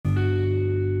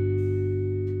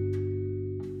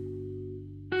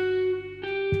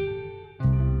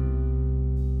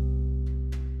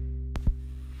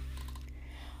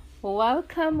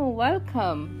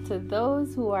Welcome to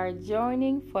those who are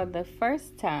joining for the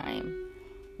first time.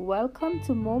 Welcome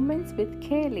to Moments with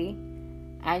Kaylee,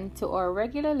 and to our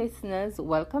regular listeners,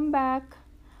 welcome back.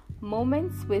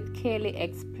 Moments with Kaylee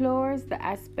explores the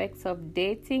aspects of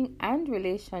dating and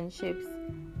relationships,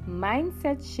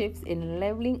 mindset shifts in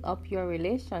leveling up your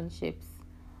relationships,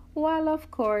 while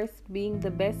of course being the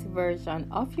best version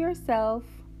of yourself,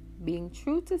 being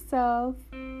true to self,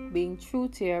 being true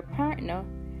to your partner,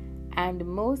 and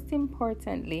most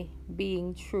importantly,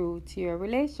 being true to your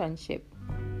relationship.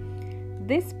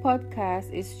 This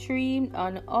podcast is streamed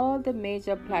on all the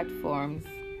major platforms: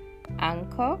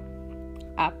 Anchor,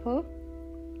 Apple,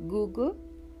 Google,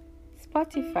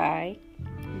 Spotify,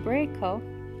 Breaker,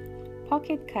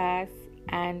 Pocket Cast,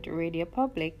 and Radio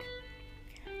Public.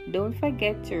 Don't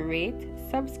forget to rate,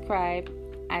 subscribe,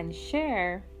 and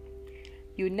share.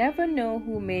 You never know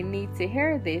who may need to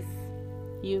hear this.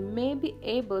 You may be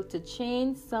able to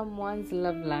change someone's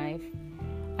love life,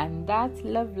 and that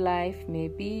love life may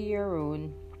be your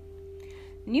own.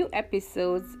 New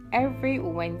episodes every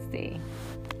Wednesday.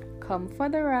 Come for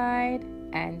the ride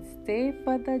and stay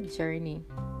for the journey.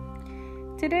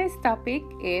 Today's topic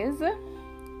is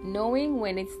knowing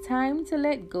when it's time to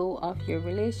let go of your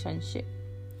relationship.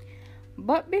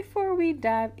 But before we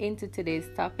dive into today's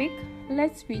topic,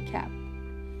 let's recap.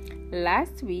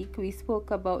 Last week, we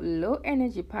spoke about low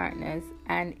energy partners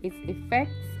and its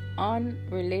effects on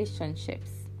relationships.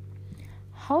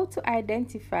 How to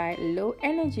identify low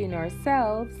energy in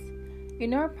ourselves,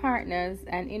 in our partners,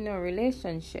 and in our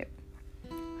relationship.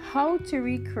 How to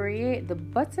recreate the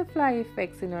butterfly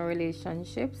effects in our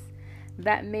relationships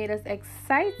that made us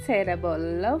excited about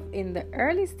love in the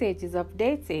early stages of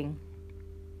dating.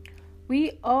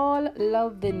 We all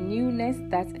love the newness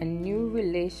that a new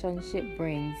relationship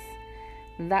brings.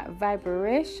 That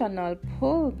vibrational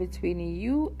pull between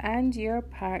you and your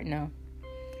partner.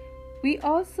 We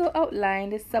also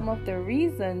outlined some of the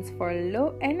reasons for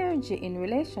low energy in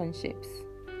relationships.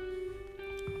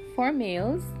 For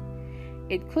males,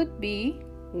 it could be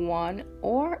one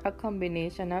or a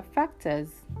combination of factors: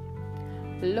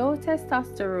 low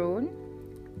testosterone,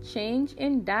 change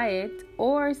in diet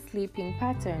or sleeping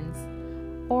patterns,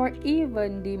 or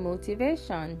even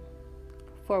demotivation.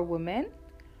 For women,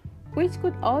 which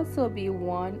could also be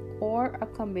one or a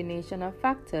combination of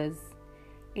factors,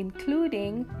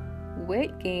 including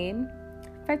weight gain,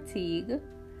 fatigue,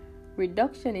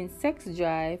 reduction in sex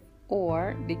drive,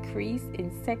 or decrease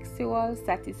in sexual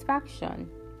satisfaction.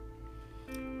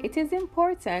 It is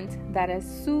important that as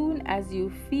soon as you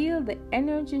feel the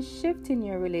energy shift in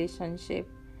your relationship,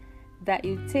 that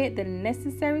you take the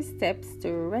necessary steps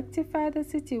to rectify the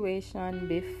situation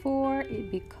before it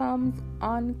becomes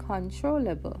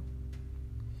uncontrollable.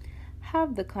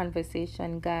 Have the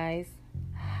conversation, guys.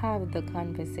 Have the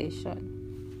conversation.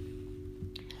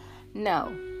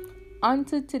 Now, on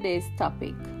to today's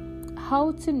topic.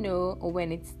 How to know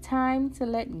when it's time to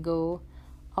let go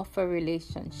of a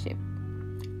relationship.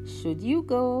 Should you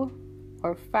go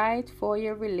or fight for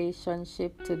your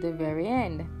relationship to the very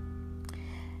end?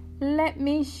 Let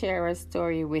me share a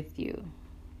story with you.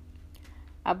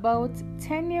 About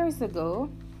 10 years ago,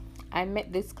 I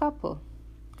met this couple.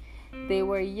 They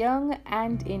were young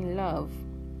and in love,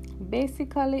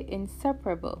 basically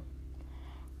inseparable.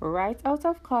 Right out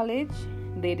of college,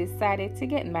 they decided to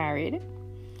get married.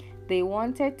 They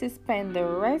wanted to spend the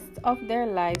rest of their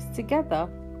lives together,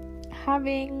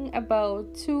 having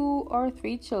about 2 or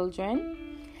 3 children,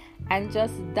 and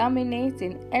just dominate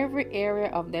in every area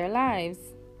of their lives.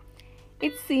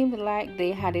 It seemed like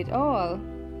they had it all.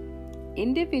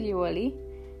 Individually,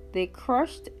 they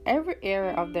crushed every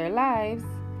area of their lives,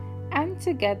 and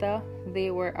together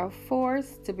they were a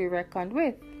force to be reckoned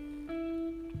with.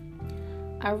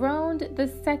 Around the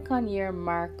 2nd year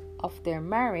mark of their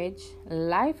marriage,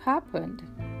 life happened.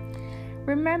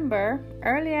 Remember,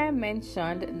 earlier I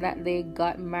mentioned that they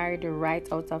got married right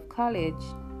out of college.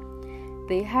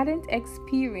 They hadn't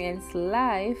experienced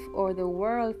life or the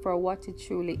world for what it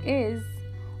truly is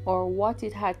or what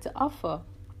it had to offer.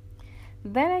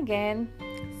 Then again,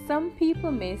 some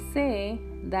people may say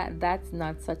that that's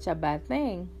not such a bad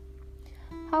thing.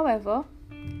 However,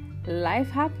 life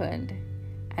happened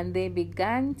and they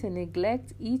began to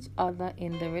neglect each other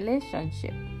in the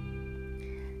relationship.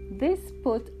 This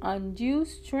put undue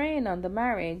strain on the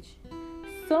marriage,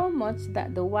 so much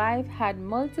that the wife had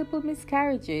multiple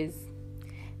miscarriages.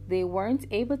 They weren't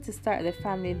able to start the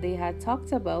family they had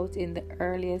talked about in the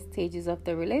earliest stages of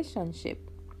the relationship.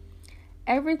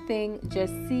 Everything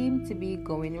just seemed to be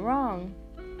going wrong,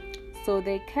 so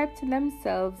they kept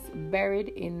themselves buried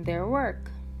in their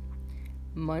work.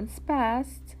 Months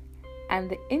passed, and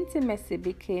the intimacy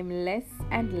became less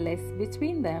and less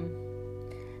between them.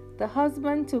 The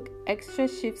husband took extra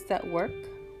shifts at work,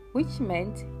 which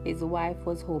meant his wife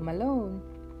was home alone,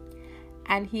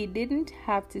 and he didn't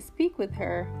have to speak with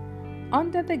her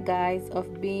under the guise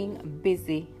of being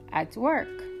busy at work.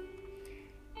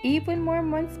 Even more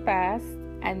months passed,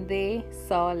 and they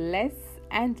saw less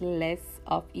and less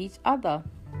of each other.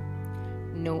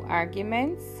 No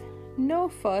arguments, no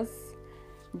fuss,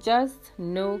 just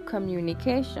no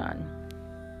communication.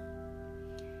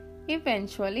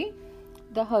 Eventually,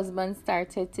 the husband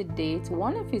started to date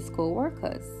one of his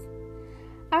co-workers.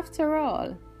 After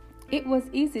all, it was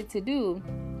easy to do,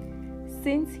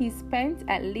 since he spent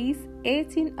at least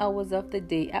 18 hours of the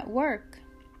day at work.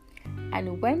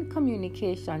 And when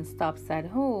communication stops at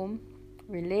home,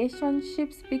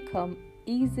 relationships become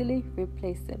easily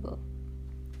replaceable.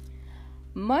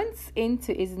 Months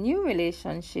into his new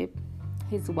relationship,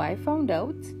 his wife found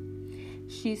out.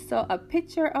 She saw a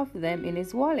picture of them in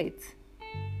his wallet.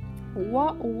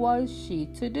 What was she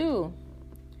to do?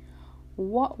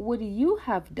 What would you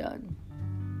have done?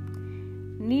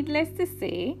 Needless to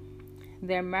say,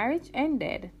 their marriage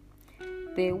ended.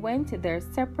 They went their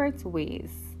separate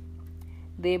ways.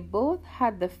 They both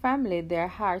had the family their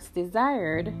hearts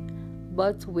desired,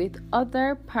 but with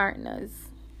other partners.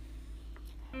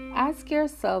 Ask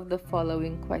yourself the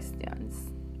following questions.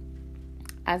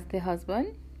 As the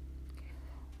husband,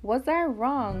 was I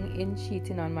wrong in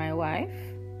cheating on my wife?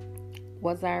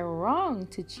 Was I wrong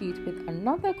to cheat with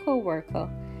another co-worker,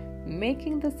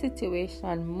 making the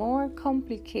situation more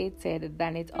complicated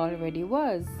than it already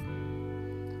was?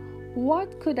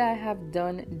 What could I have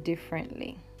done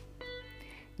differently?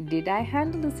 Did I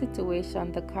handle the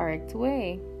situation the correct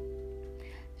way?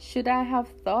 Should I have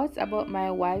thought about my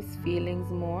wife's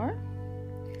feelings more?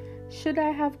 Should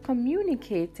I have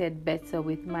communicated better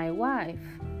with my wife?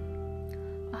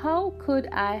 How could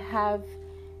I have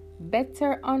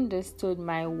better understood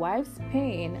my wife's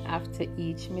pain after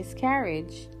each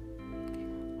miscarriage?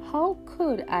 How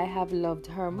could I have loved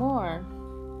her more?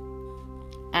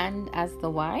 And as the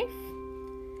wife,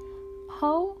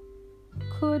 how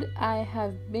could I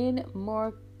have been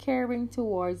more caring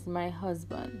towards my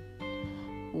husband?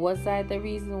 Was I the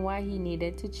reason why he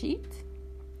needed to cheat?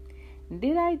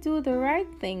 Did I do the right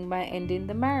thing by ending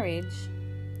the marriage?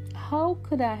 How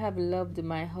could I have loved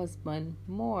my husband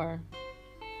more?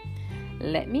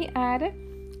 Let me add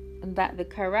that the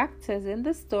characters in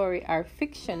the story are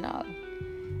fictional.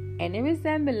 Any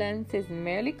resemblance is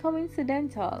merely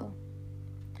coincidental.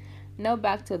 Now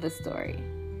back to the story.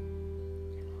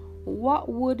 What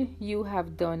would you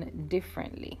have done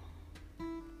differently?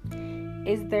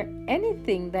 Is there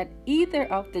anything that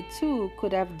either of the two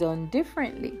could have done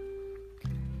differently?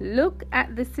 Look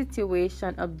at the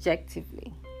situation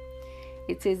objectively.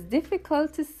 It is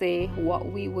difficult to say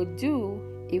what we would do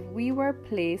if we were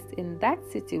placed in that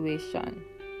situation.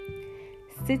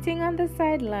 Sitting on the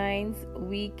sidelines,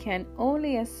 we can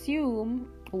only assume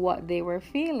what they were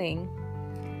feeling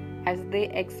as they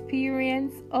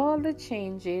experience all the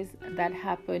changes that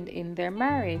happened in their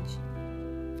marriage.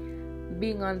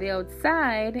 Being on the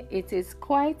outside, it is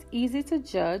quite easy to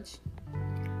judge,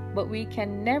 but we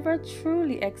can never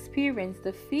truly experience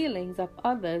the feelings of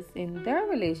others in their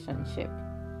relationship.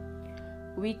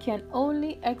 We can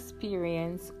only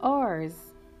experience ours.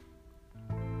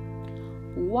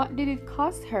 What did it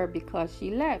cost her because she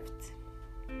left?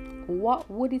 What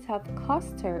would it have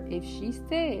cost her if she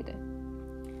stayed?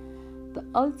 The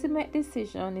ultimate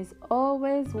decision is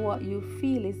always what you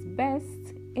feel is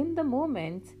best in the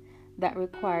moment that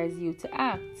requires you to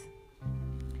act.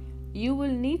 You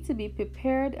will need to be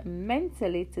prepared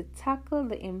mentally to tackle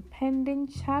the impending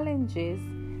challenges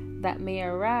that may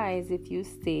arise if you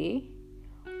stay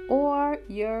or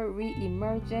your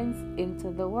re-emergence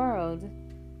into the world.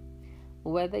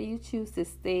 Whether you choose to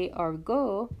stay or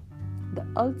go, the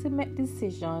ultimate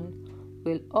decision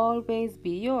will always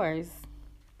be yours.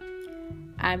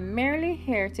 I'm merely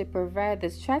here to provide the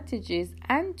strategies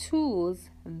and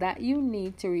tools that you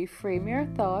need to reframe your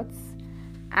thoughts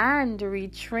and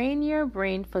retrain your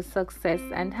brain for success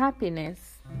and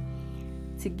happiness,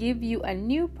 to give you a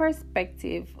new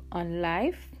perspective on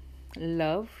life,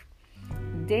 love,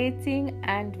 dating,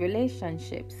 and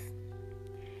relationships.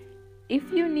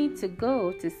 If you need to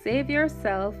go to save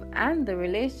yourself and the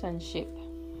relationship,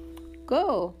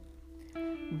 go.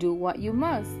 Do what you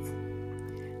must.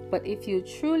 But if you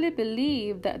truly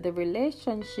believe that the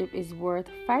relationship is worth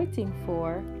fighting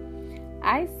for,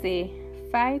 I say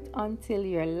fight until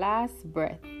your last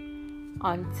breath,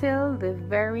 until the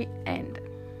very end.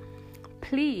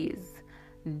 Please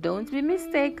Don't be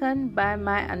mistaken by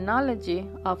my analogy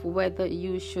of whether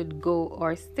you should go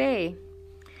or stay.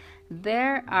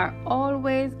 There are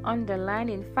always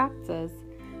underlying factors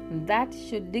that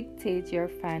should dictate your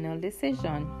final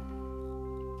decision.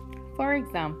 For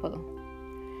example,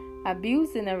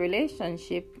 abuse in a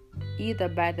relationship, either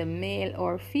by the male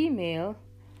or female,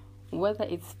 whether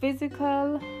it's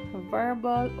physical,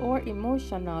 verbal, or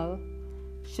emotional,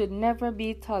 should never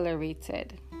be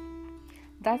tolerated.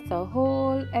 That's a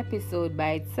whole episode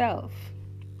by itself.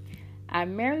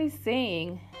 I'm merely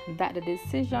saying that the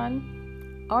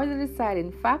decision or the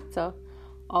deciding factor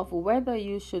of whether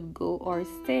you should go or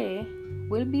stay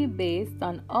will be based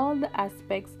on all the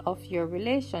aspects of your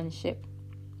relationship,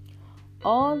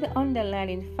 all the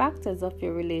underlying factors of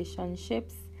your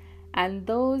relationships, and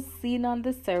those seen on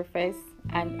the surface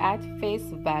and at face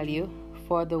value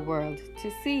for the world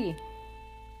to see.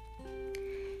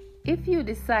 If you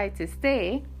decide to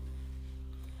stay,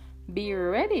 be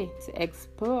ready to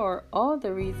explore all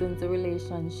the reasons the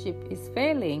relationship is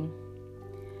failing,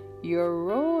 your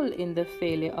role in the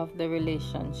failure of the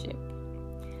relationship,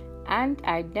 and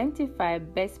identify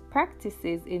best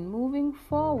practices in moving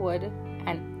forward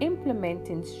and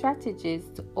implementing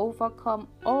strategies to overcome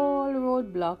all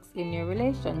roadblocks in your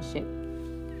relationship.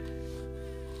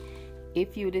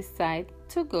 If you decide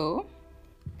to go,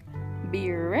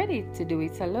 be ready to do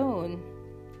it alone.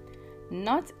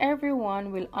 Not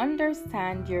everyone will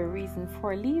understand your reason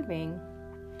for leaving.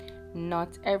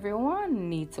 Not everyone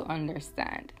needs to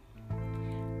understand.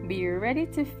 Be ready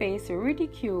to face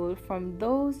ridicule from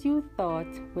those you thought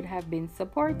would have been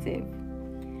supportive.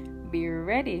 Be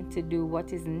ready to do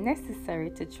what is necessary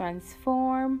to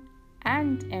transform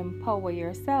and empower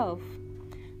yourself,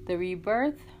 the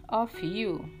rebirth of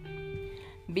you.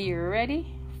 Be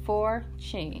ready for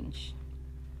change.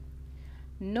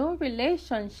 No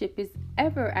relationship is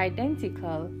ever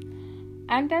identical,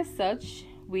 and as such,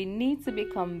 we need to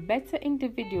become better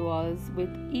individuals with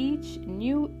each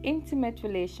new intimate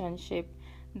relationship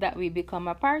that we become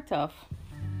a part of.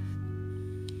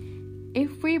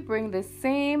 If we bring the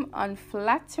same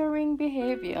unflattering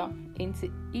behavior into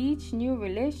each new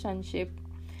relationship,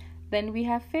 then we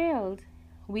have failed.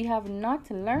 We have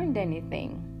not learned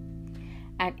anything.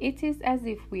 And it is as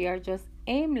if we are just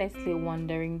aimlessly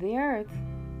wandering the earth.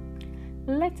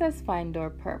 Let us find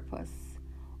our purpose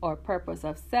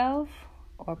of self,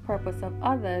 or purpose of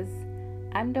others,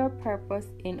 and our purpose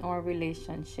in our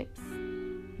relationships.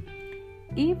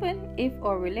 Even if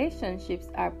our relationships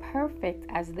are perfect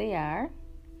as they are,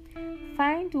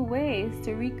 find ways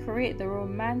to recreate the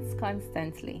romance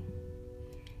constantly,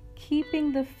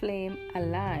 keeping the flame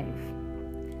alive.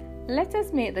 Let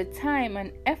us make the time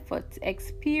and effort to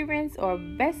experience our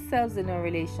best selves in our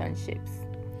relationships.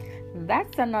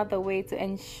 That's another way to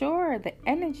ensure the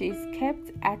energy is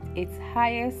kept at its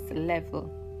highest level.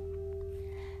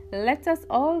 Let us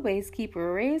always keep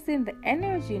raising the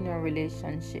energy in our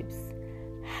relationships,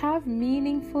 have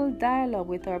meaningful dialogue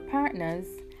with our partners,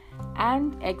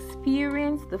 and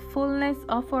experience the fullness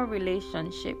of our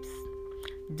relationships.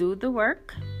 Do the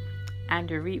work and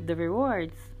reap the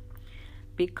rewards.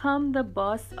 Become the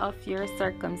boss of your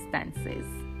circumstances.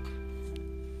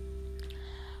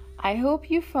 I hope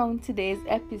you found today's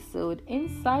episode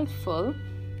insightful.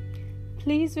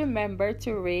 Please remember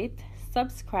to rate,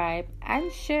 subscribe,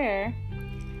 and share,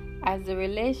 as the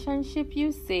relationship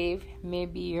you save may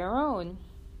be your own.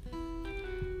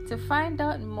 To find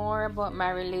out more about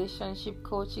my relationship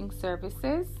coaching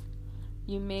services,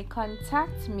 you may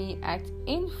contact me at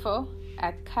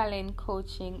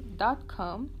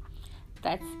info@kalencoaching.com.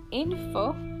 That's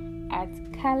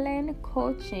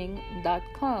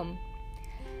info@kalencoaching.com.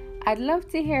 I'd love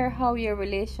to hear how your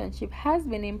relationship has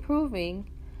been improving,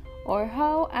 or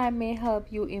how I may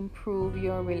help you improve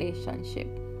your relationship.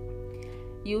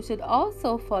 You should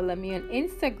also follow me on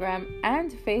Instagram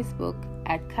and Facebook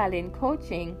at Kalen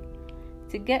Coaching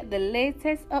to get the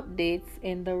latest updates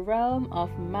in the realm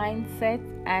of mindset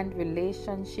and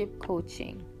relationship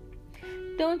coaching.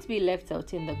 Don't be left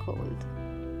out in the cold.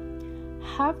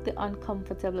 Have the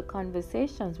uncomfortable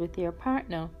conversations with your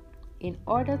partner in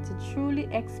order to truly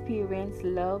experience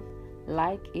love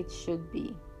like it should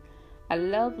be. A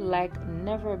love like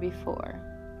never before.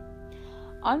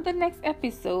 On the next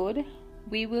episode,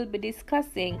 we will be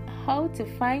discussing how to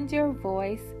find your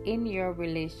voice in your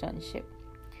relationship.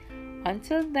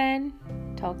 Until then,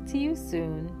 talk to you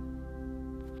soon.